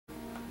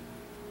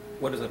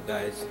What is up,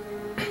 guys?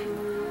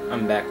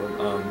 I'm back with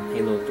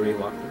Halo 3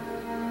 walkthrough.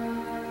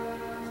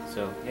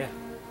 So yeah,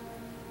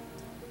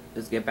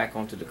 let's get back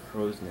onto the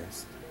crow's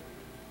nest.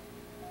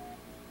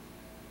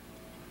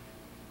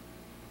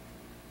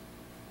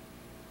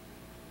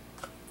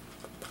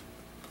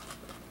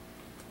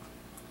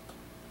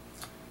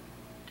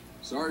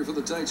 Sorry for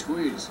the tight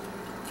squeeze.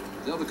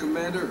 Tell the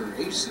commander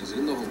her ace is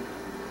in the hole.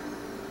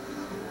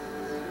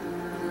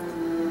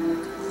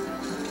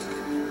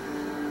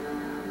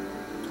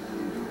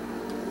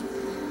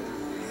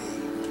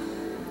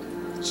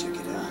 Check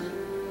it out.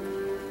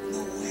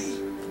 No way.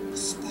 A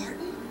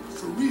Spartan?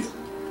 For real?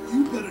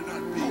 You better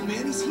not be. Oh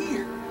man, he's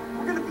here.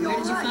 We're gonna be all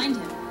right. Where did you find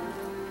him?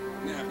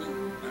 Napping.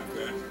 Not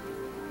bad.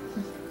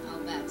 I'll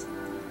bet.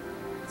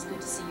 It's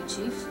good to see you,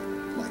 Chief.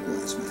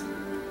 Likewise,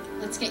 man.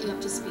 Let's get you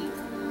up to speed.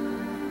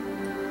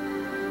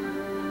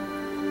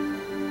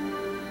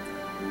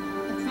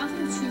 The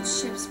Prophet of Truth's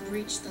ships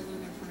breached the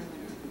lunar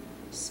perimeter,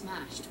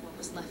 smashed what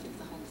was left of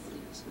the home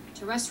fleet.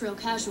 Terrestrial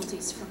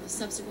casualties from the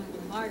subsequent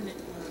bombardment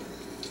were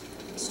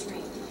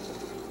extreme.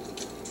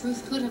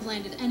 Truth could have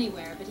landed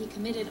anywhere, but he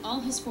committed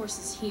all his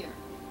forces here,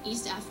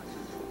 East Africa,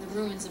 the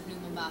ruins of New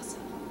Mombasa.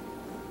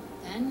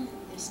 Then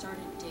they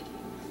started digging.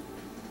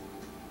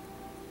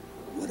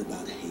 What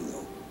about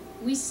Halo?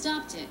 We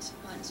stopped it,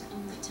 but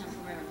only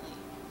temporarily.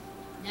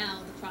 Now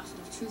the Prophet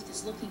of Truth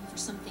is looking for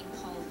something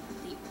called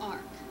the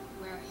Ark,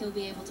 where he'll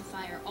be able to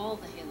fire all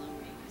the Halo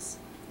rings.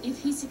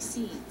 If he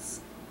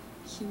succeeds,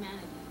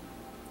 humanity,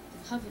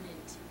 the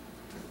Covenant,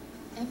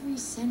 every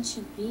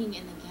sentient being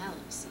in the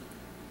galaxy.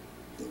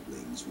 The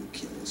rings will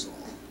kill us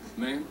all.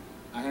 Ma'am,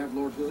 I have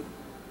Lord Hood.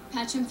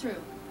 Patch him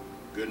through.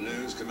 Good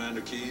news,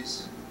 Commander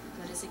Keyes?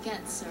 Good as it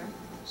gets, sir.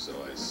 So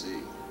I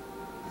see.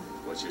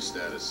 What's your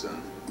status,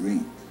 son?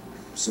 Green,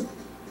 sir.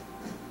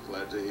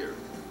 Glad to hear it.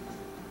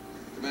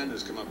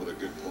 Commander's come up with a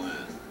good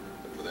plan,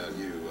 but without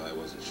you, I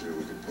wasn't sure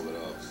we could pull it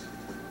off.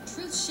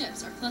 Truth's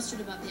ships are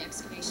clustered above the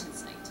excavation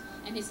site,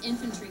 and his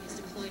infantry has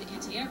deployed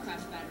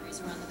anti-aircraft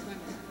batteries around the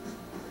perimeter.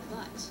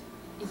 But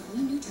if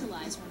we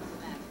neutralize one of the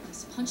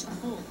batteries, punch a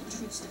hole in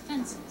Truth's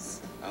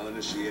defenses... I'll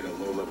initiate a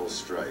low-level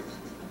strike.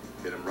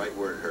 Hit him right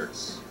where it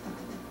hurts.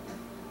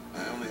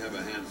 I only have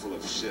a handful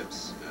of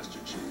ships, Master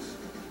Chief.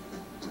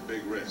 It's a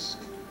big risk,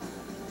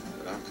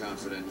 but I'm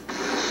confident.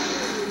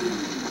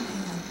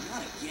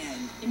 Not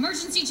again.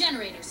 Emergency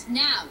generators,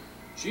 now!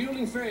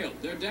 Shielding failed.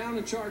 They're down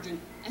and charging.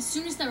 As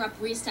soon as they're up,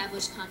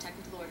 re-establish contact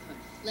with Lord Hood.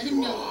 Let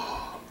him know...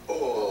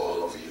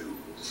 All of you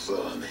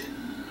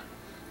vermin,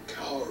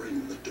 cowering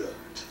in the dirt,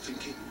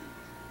 thinking,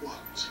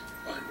 what,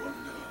 I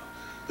wonder,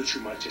 that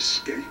you might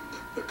escape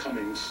the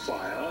coming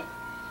fire?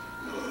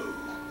 No,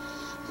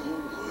 the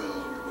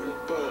world will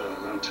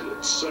burn until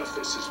its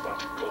surface is but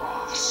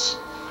glass,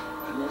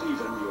 and not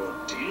even your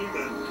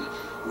demon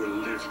will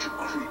live to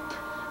creep,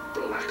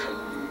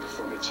 blackened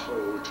from its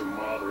hole to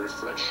mar the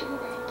reflection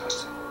of our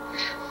passage,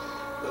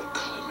 the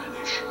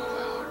culmination of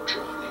our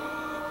journey.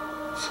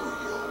 For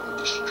your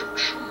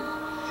destruction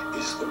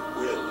is the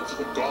will of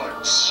the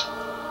gods,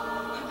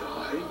 and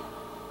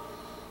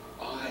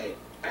I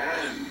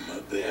am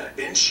their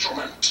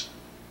instrument.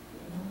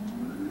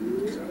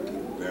 Cocky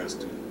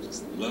bastard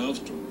just loves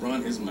to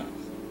run his mouth.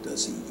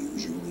 Does he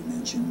usually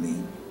mention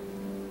me?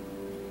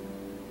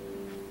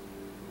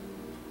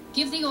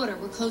 Give the order,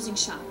 we're closing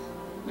shop.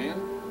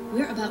 Ma'am?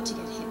 We're about to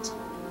get hit.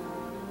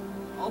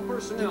 All The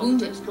personnel,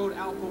 wounded. text code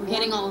Alpha We're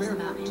getting all of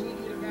them out. Immediate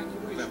I'll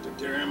evacuation. have to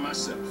carry him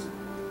myself.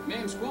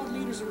 Ma'am, squad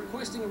leaders are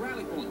requesting a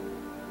rally point.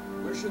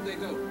 Where should they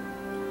go?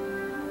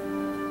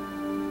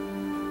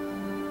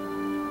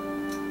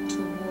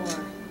 To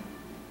war.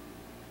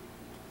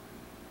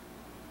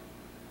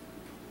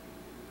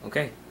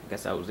 Okay, I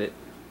guess that was it.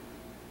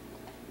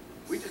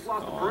 We just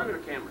lost the perimeter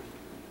cameras.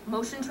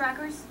 Motion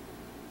trackers?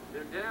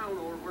 They're down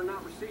or we're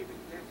not receiving.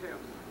 Can't tell.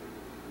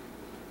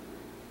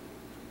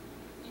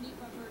 Any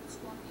of our birds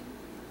squawking?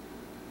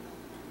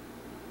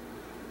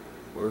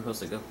 Where are we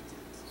supposed to go?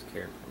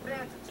 Scared.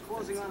 Bandits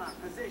closing on our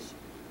position.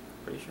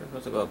 Pretty sure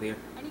we're supposed to go up here.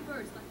 Any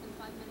birds less than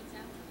 5 minutes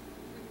out?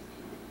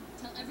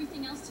 Tell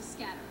everything else to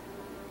scatter.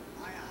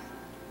 Aye, aye.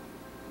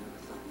 Never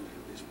thought we'd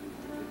have this many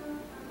to do.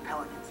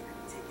 Pelicans are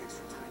gonna take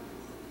extra time.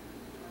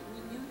 We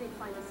knew they'd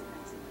find us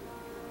eventually.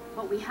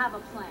 But we have a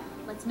plan.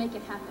 Let's make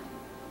it happen.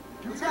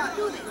 Let's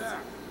do this!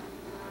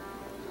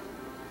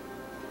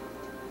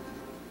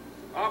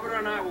 Arbiter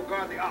and I will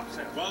guard the op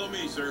center. Follow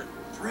me, sir.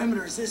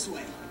 Perimeter is this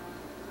way.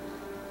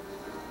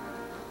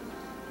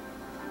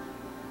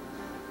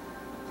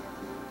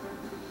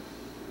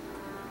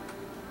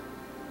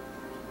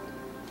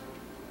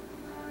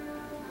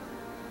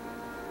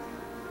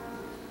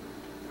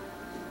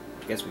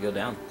 Guess we go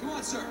down. Come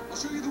on, sir. I'll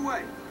show you the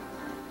way.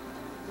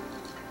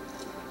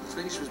 This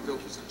base was built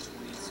in the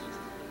 20th century.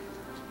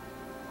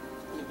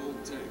 Full of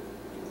old tech.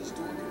 This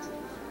door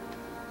control.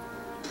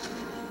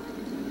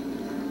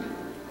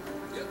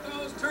 Get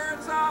those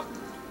turrets up!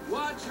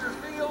 Watch your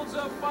fields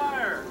of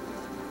fire!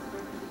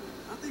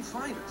 How'd they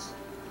find us?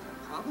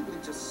 Probably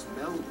just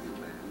smelled you,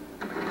 man.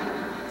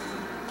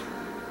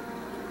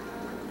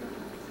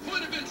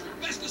 Point of entry,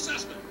 best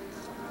assessment.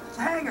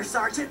 hangar,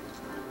 Sergeant.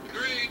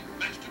 Agreed.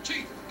 Master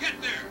Chief, get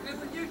there.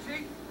 Good with you,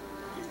 Chief.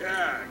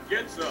 Yeah,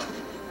 get some.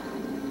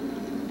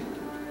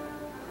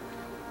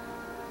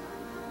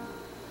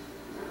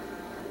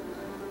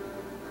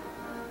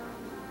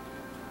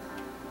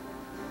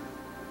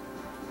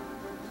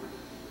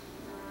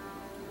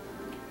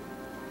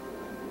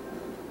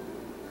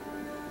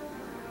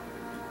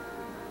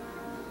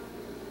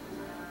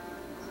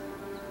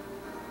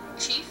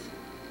 Chief?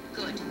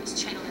 Good.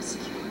 This channel is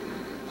secure.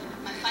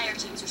 My fire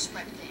teams are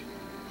spread thin.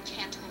 We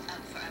can't hold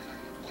out forever.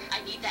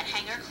 I need that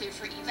hangar cleared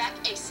for evac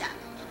ASAP.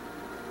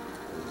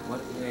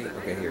 What way?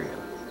 Okay, here we go.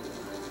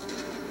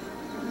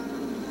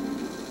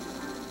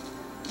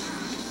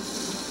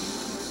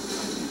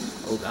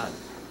 Oh god.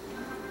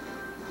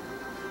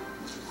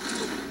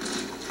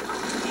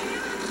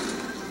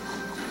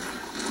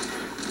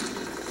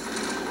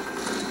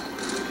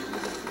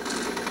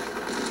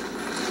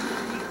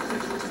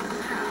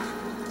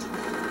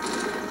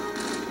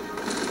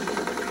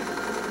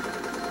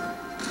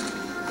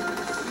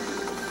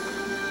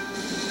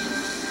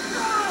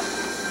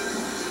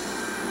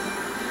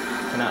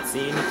 Cannot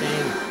see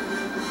anything.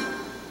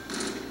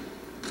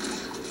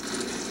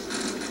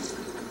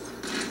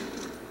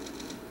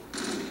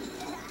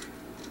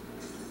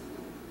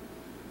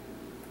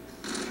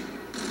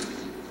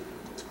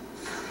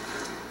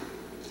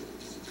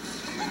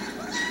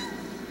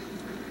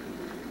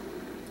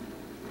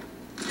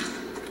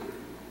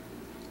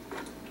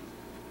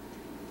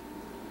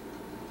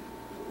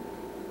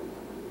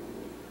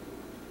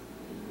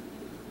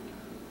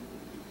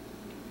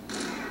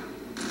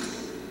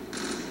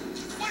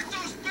 Wipe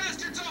those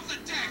bastards off the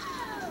deck!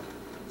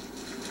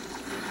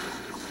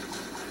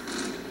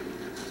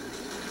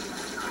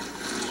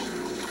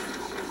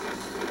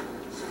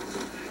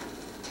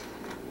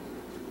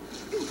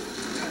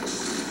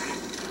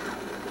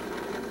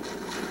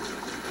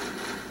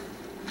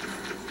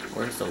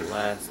 Where's the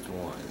last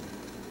one?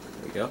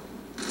 There we go.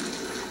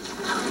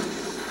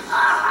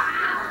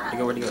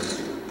 Where'd he go?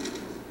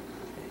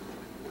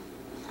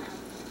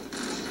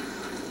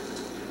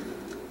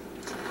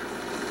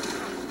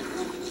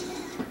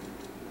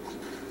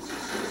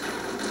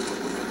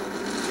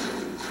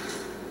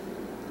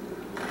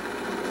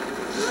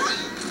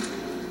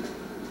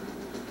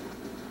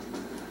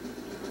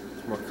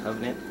 More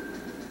Covenant.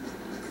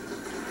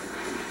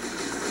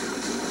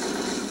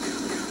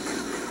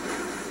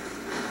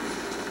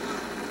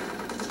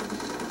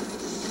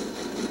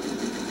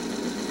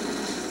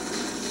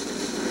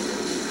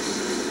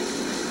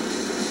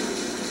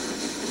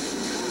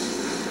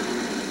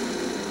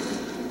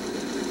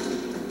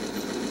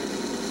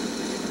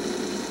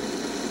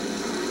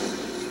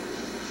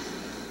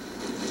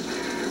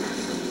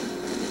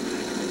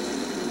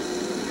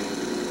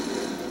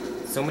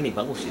 So many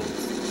bubble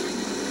shields.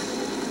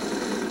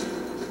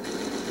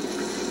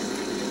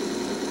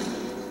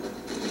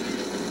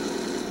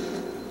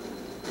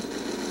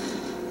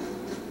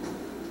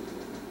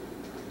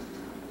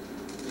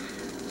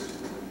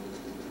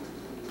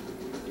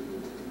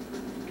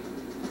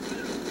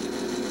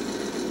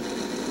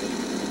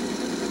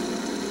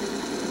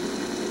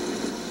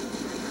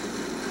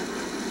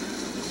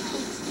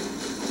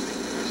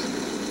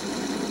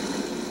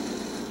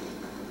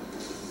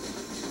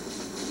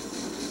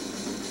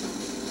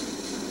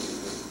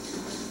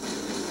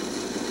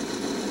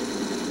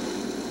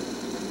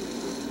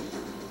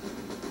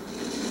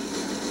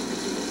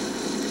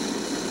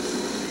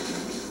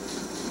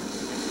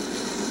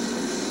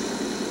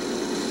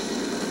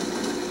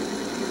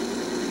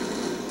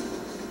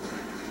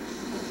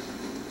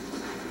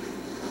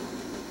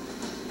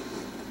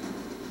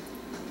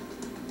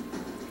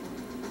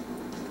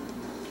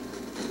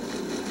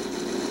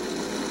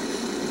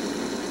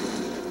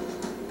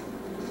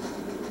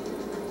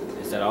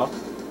 Is that all?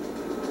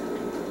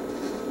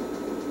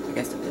 I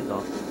guess it is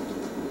all.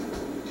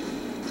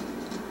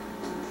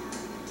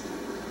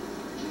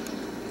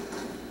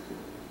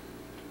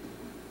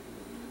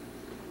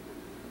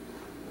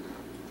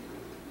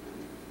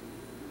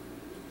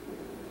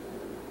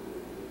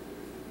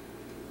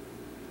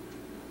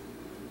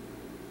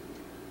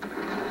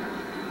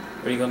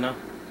 Where do you go now?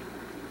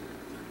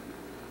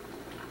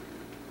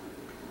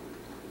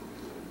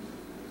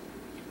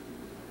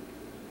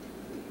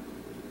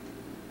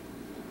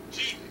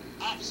 Chief,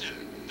 op center,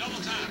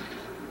 double time.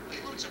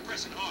 Recruits are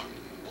pressing hard.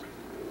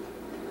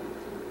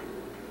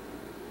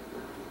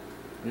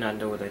 I do not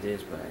know what that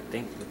is, but I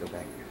think we go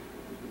back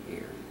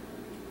here.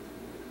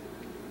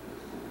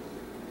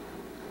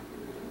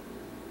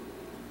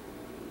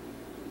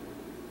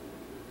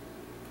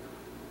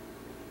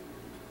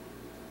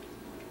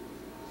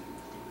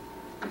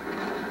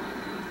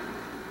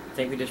 I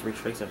think we just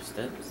retrace our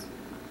steps.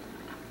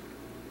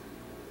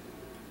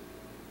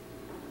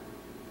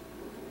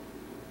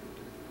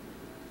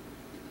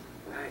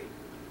 Hey.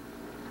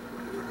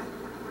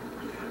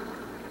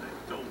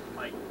 I don't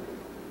like.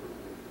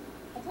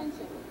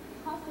 Attention.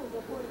 Hostiles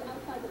reported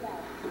outside the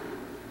barracks.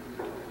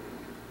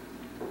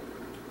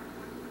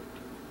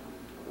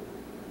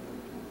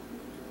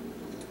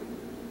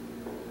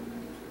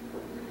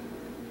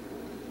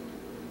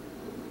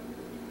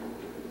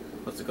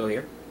 Supposed to go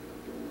here?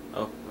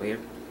 Oh, go here.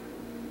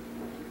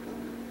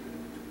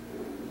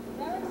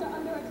 Barracks are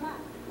under attack.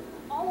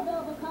 All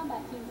available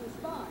combat teams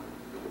respond.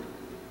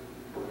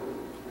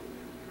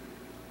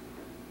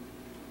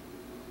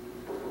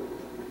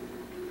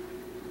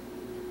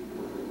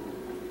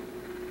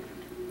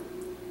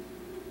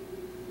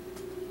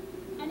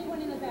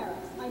 Anyone in the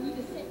barracks, I need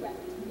a sit rep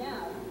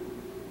now.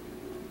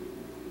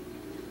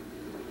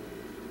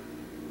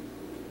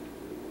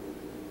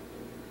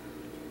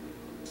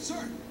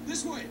 Sir,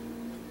 this way.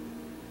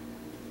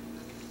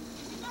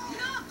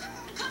 Look!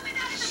 Coming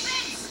out of the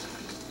base!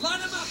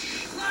 Line him up!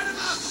 Line him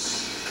up!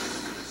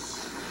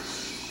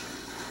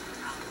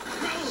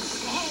 No!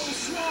 The whole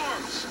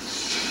swarm!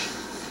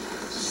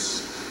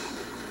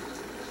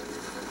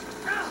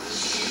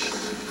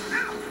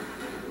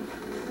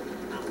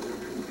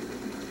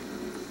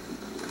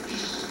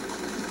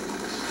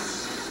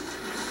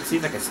 It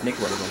seems like a snake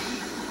one of them.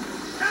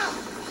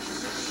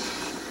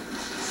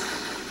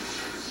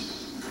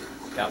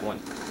 Got one.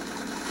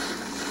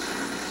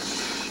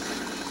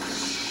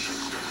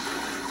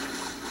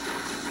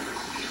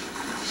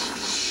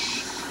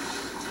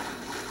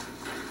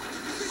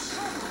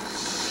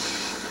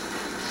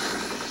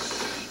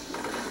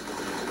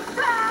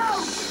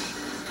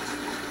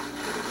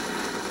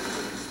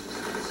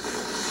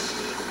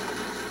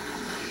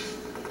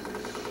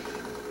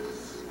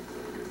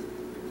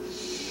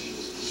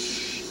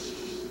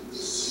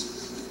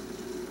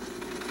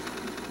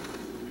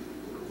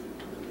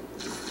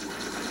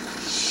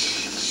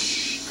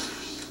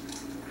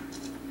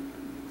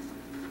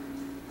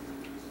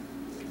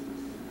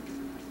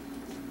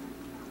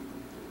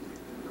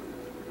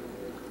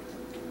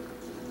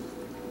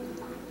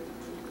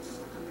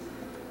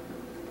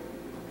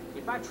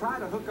 If I try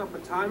to hook up a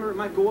timer, it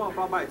might go off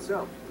all by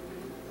itself.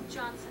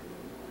 Johnson,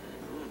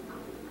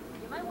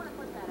 you might want to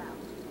put that out.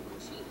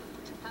 Chief,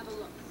 have a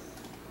look.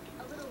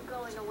 A little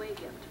going-away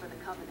gift for the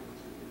Covenant.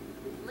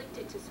 We've linked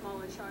it to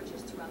smaller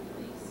charges throughout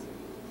the base.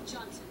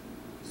 Johnson,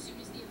 as soon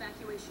as the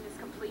evacuation is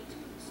complete,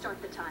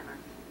 start the timer.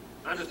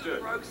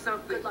 Understood. Broke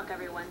something. Good luck,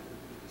 everyone.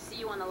 See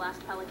you on the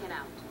last Pelican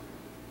out.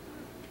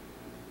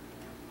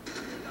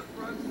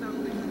 Broke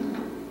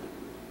something.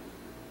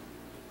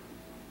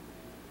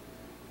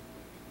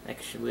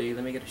 Actually,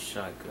 let me get a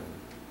shotgun.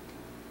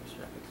 Where's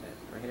the shotgun's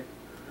at? Right here?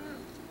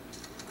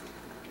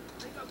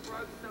 I think I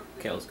broke something.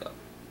 Okay, let's go.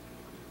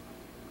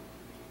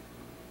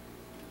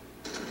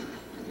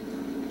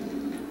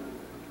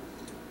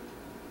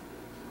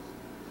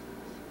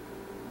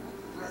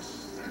 Fresh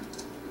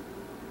scent.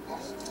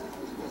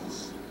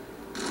 Hostiles.